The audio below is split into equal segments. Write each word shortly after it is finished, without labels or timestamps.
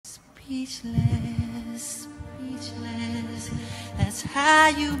speechless, speechless. That's how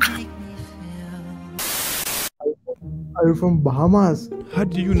you make me feel. Are you from Bahamas? How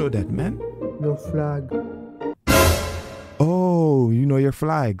do you know that, man? Your flag. Oh, you know your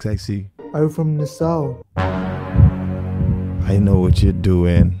flags, I see. Are you from Nassau? I know what you're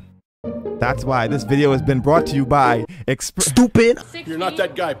doing. That's why this video has been brought to you by Stupid. You're not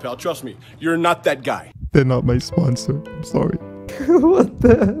that guy, pal. Trust me. You're not that guy. They're not my sponsor. I'm sorry. What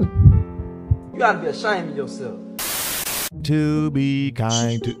the hell? You gotta be ashamed of yourself. To be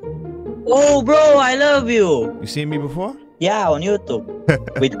kind to... Oh, bro, I love you. You seen me before? Yeah, on YouTube.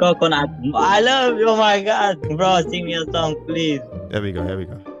 With coconut. I love you. Oh my God. Bro, sing me a song, please. There we go. Here we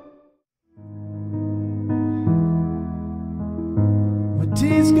go. My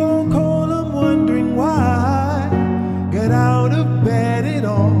tea's gone cold. I'm wondering why. Get out of bed at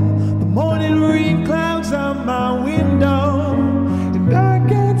all. The morning rain clouds on my window, and I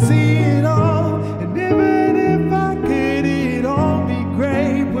can't see it all. And even if I could, it'd all be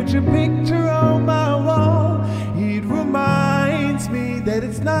great. Put your picture on my wall. It reminds me that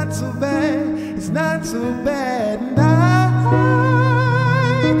it's not so bad. It's not so bad. And I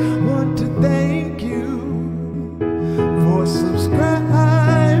want to thank you for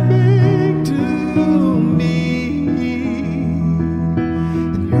subscribing to me.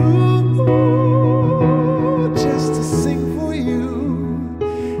 And you, just to sing for you,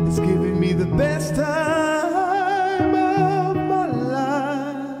 it's giving me the best time of my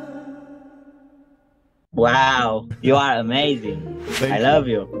life. Wow, you are amazing. I love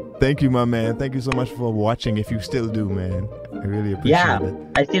you. Thank you, my man. Thank you so much for watching, if you still do, man. I really appreciate it.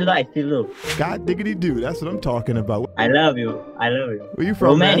 I still do. God diggity do. That's what I'm talking about. I love you. I love you. Where you from,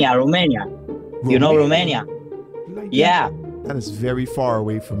 Romania, man? Romania. You know Romania? Like Yeah. That is very far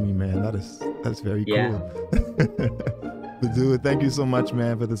away from me, man. That's very cool. But dude, thank you so much,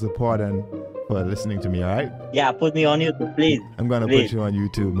 man, for the support and for listening to me, all right? Yeah, put me on YouTube, please. I'm going to put you on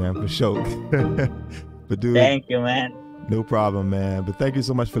YouTube, man, for sure. But dude, thank you, man. No problem, man. But thank you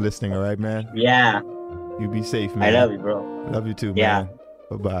so much for listening, all right, man? Yeah. You be safe, man. I love you, bro. Love you too, Yeah. man.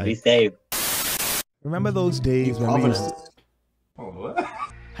 Bye-bye. Be safe. Remember those days when we used to...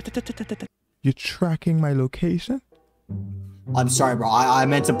 You're tracking my location? I'm sorry, bro. I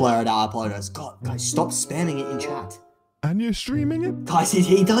meant to blur it out. I apologize. God, guys, stop spamming it in chat. And you're streaming it? Guys,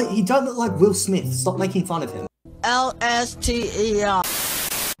 he don't look like Will Smith. Stop making fun of him. LSTER.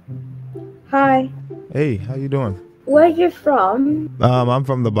 Hi. Hey, how you doing? Where are you from? I'm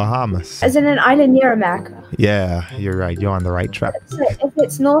from the Bahamas. As in an island near America. Yeah, you're right. You're on the right track. So if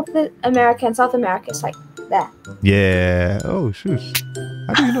it's North America and South America, it's like there. Yeah. Oh, shoot.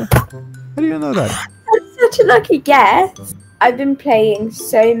 How do you know? How do you know that? That's such a lucky guess. I've been playing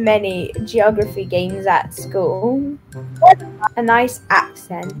so many geography games at school. A nice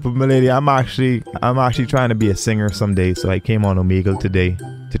accent. But my lady, I'm actually trying to be a singer someday, so I came on Omegle today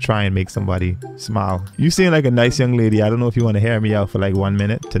to try and make somebody smile. You seem like a nice young lady. I don't know if you want to hear me out for like 1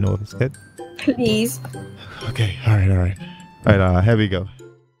 minute to notice it. Please. Okay, all right. Here we go.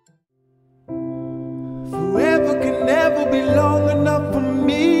 Forever can never be long enough for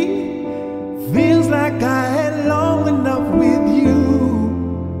me. Feels like I had long enough with you.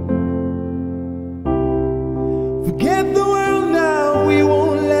 Forget the world now, we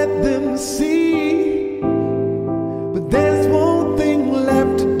won't let them see. But there's one thing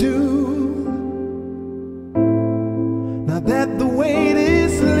left to do. Now that the weight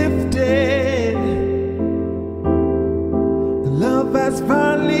is lifted, love has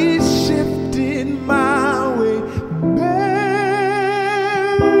finally shifted my way. Marry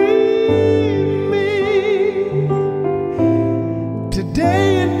me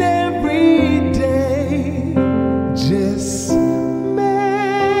today and every day. Just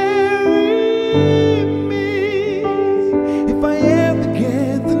marry me. If I ever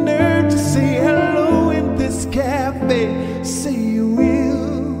get the nerve to say hello in this cafe, say you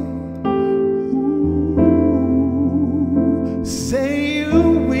will. Say you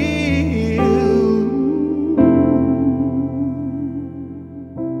will.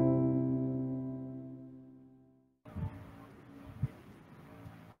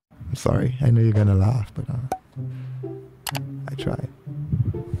 I'm sorry. I know you're gonna laugh, but I tried.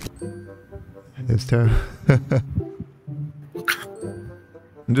 It's terrible.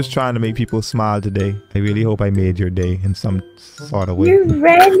 I'm just trying to make people smile today. I really hope I made your day in some sort of way. You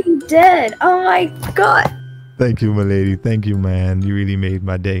really did. Oh my God. Thank you, my lady. Thank you, man. You really made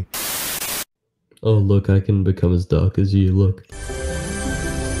my day. Oh, look, I can become as dark as you. Look.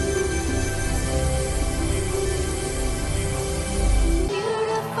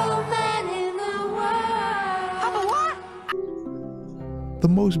 the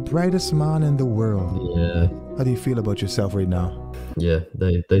most brightest man in the world. Yeah. How do you feel about yourself right now? Yeah,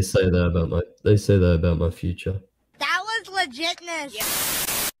 they say that about my future. That was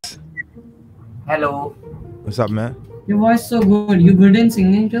legitness. Hello. What's up, man? Your voice so good. You good in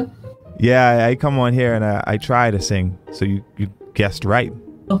singing too? Yeah, I come on here and I try to sing. So you guessed right.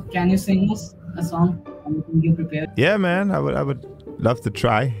 Oh, can you sing us a song? You prepared? Yeah, man. I would love to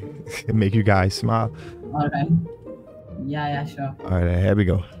try and make you guys smile. All right. Yeah, sure. All right, here we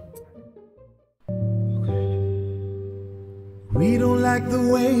go. We don't like the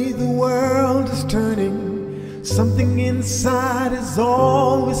way the world is turning. Something inside is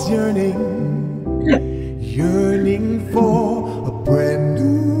always yearning, yearning for a brand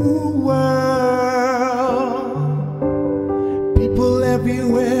new world. People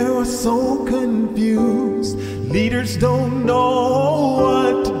everywhere are so confused. Leaders don't know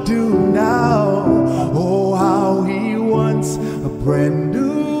what to do now. Oh, how he wants a brand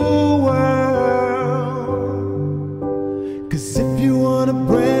new world. 'Cause if you want a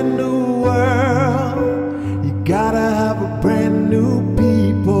brand new world, you gotta have a brand new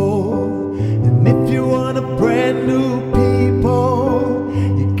people. And if you want a brand new people,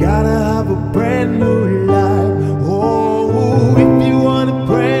 you gotta have a brand new life. Oh, if you want a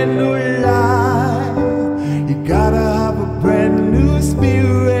brand new life, you gotta have a brand new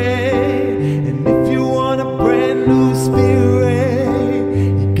spirit. And if you want a brand new spirit,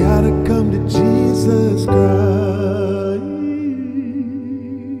 you gotta come to Jesus Christ.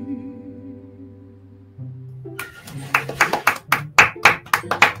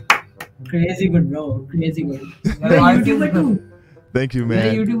 Crazy good, bro. Crazy good. You're a YouTuber too. Thank you, You're a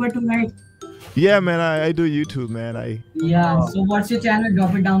man. YouTuber too, right? Yeah, man. I do YouTube, man. Yeah. So what's your channel?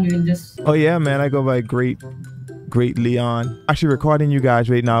 Drop it down. We'll just. Oh yeah, man. I go by Great Leon. Actually recording you guys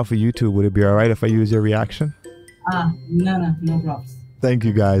right now for YouTube. Would it be alright if I use your reaction? No props. Thank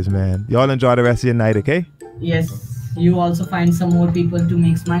you guys, man. Y'all enjoy the rest of your night, okay? Yes. You also find some more people to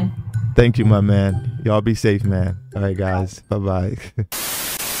make smile. Thank you, my man. Y'all be safe, man. All right, guys. Bye-bye.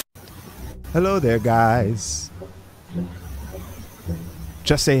 Hello there, guys.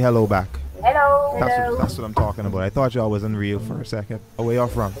 Just say hello back. Hello. That's what I'm talking about. I thought y'all wasn't real for a second. Oh, where y'all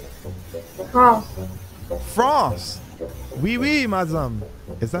from? France. France. Oui, oui, madame.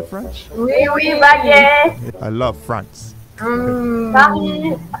 Is that French? Oui, baguette. I love France.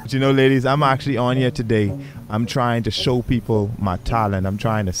 Paris. But you know, ladies, I'm actually on here today. I'm trying to show people my talent. I'm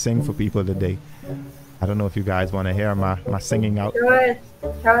trying to sing for people today. I don't know if you guys want to hear my singing out. Show it.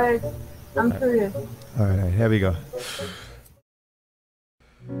 I'm curious. All right, here we go.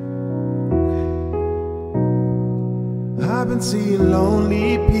 I've been seeing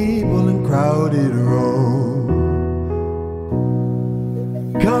lonely people in crowded roads,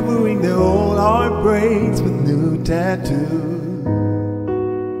 covering their old heartbreaks with new tattoos.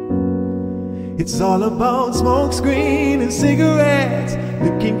 It's all about smoke screen and cigarettes,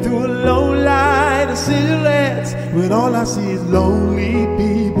 looking through a low light of silhouettes, when all I see is lonely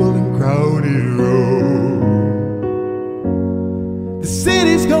people in crowded roads. The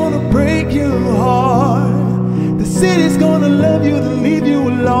city's gonna break your heart. The city's gonna love you to leave you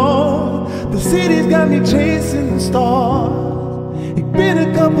alone. The city's got me chasing the stars. It's been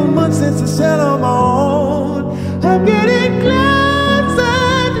a couple months since I set on my own. I'm getting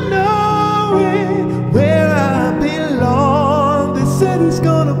closer to knowing where I belong. The city's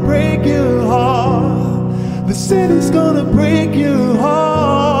gonna break your heart. The city's gonna break your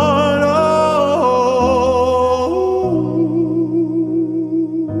heart. Oh.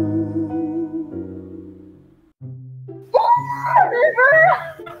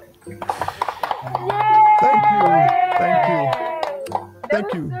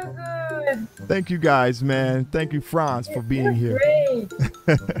 Thank you. Thank you guys, man. Thank you, France, for being here.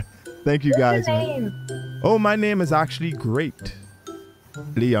 Thank you guys, man. Oh, my name is actually Great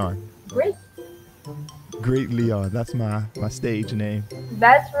Leon. Great Leon. That's my stage name.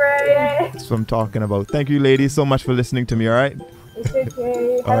 That's right. That's what I'm talking about. Thank you, ladies, so much for listening to me, all right? It's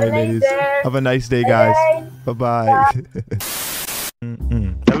okay. All right, ladies. Have a nice day, guys. Bye-bye.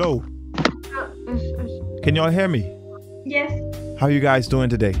 Hello. Can y'all hear me? Yes. How you guys doing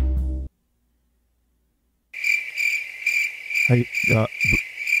today? Do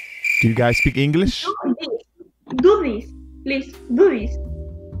you guys speak English? Do this. Please, do this.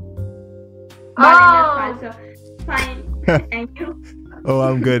 Fine. Thank you. Oh,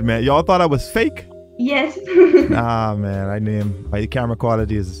 I'm good, man. Y'all thought I was fake? Yes. Nah, man. My camera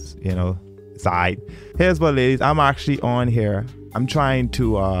quality is, it's alright. Here's what, ladies. I'm actually on here. I'm trying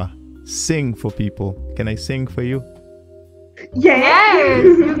to sing for people. Can I sing for you? Yes,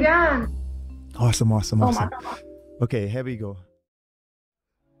 you can. Awesome. Okay, here we go.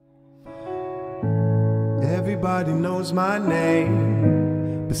 Everybody knows my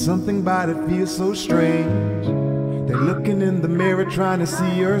name, but something about it feels so strange. They're looking in the mirror trying to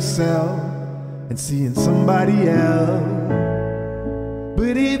see yourself and seeing somebody else.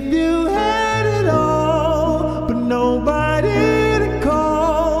 But if you had it all, but nobody to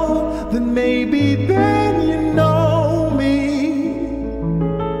call, then maybe then you know me.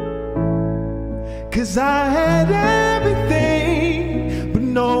 'Cause I had everything, but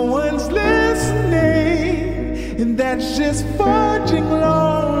no one's listening, and that's just fudging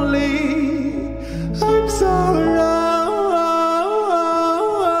lonely. I'm so lonely.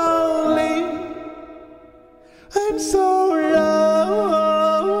 I'm so lonely.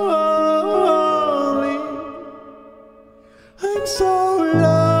 I'm so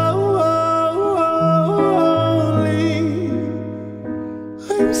lonely.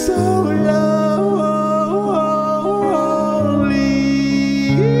 I'm so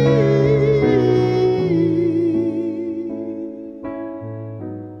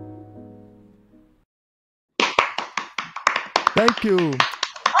Thank you.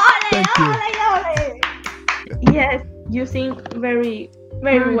 Thank you. Yes, you sing very,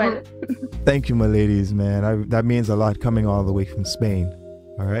 very well. Thank you, my ladies, man. That means a lot coming all the way from Spain.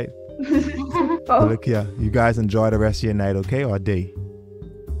 All right? Oh, Look here. You guys enjoy the rest of your night, okay? Or day?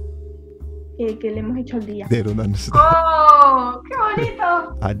 que le hemos hecho el día. They don't understand. Oh, qué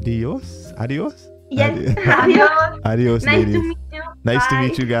bonito. Adios. Adios. Yes, adiós. Adios, Nice ladies. to meet you. Nice to Bye.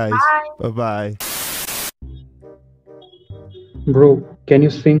 meet you guys. Bye. Bye-bye. Bro, can you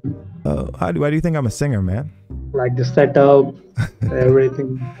sing? Why do you think I'm a singer, man? Like the setup,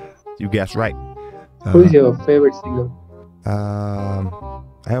 everything. You guessed right. Who's your favorite singer? I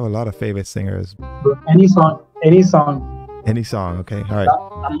have a lot of favorite singers. Bro, any song, any song. Any song, okay? All right.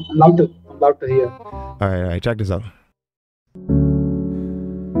 I'm allowed to hear. All right. Check this out.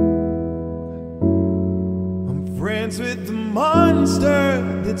 I'm friends with the monster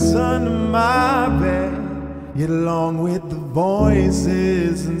that's under my bed, yet along with the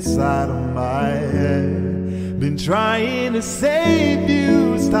voices inside of my head. Been trying to save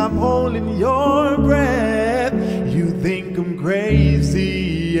you, stop holding your breath. You think I'm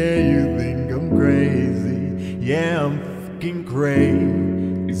crazy, yeah, you think I'm crazy. Yeah, I'm fucking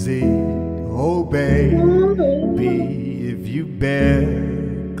crazy. Oh baby, if you bear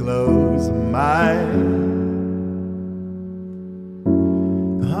close my,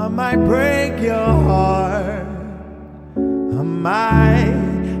 I might break your heart. I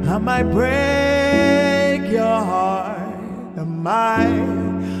might break your heart. I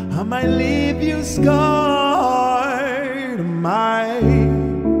might leave you scarred.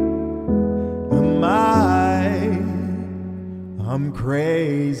 I'm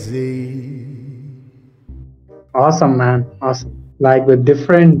crazy. Awesome, man. Awesome. Like with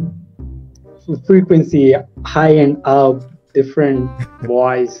different frequency, high and up, different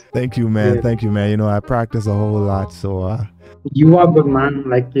voice. Thank you, man. Yeah. Thank you, man. You know, I practice a whole lot, so You are good, man.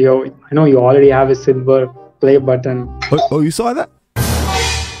 Like I know you already have a silver play button. Oh, you saw that?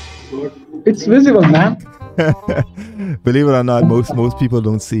 It's visible, man. Believe it or not, most people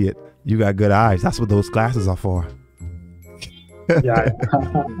don't see it. You got good eyes. That's what those glasses are for. Yeah.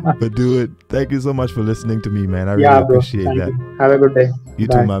 But dude, thank you so much for listening to me, man. I really Yeah, bro. appreciate Thank that. you. Have a good day. You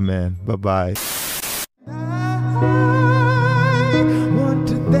Bye. too, my man. Bye-bye.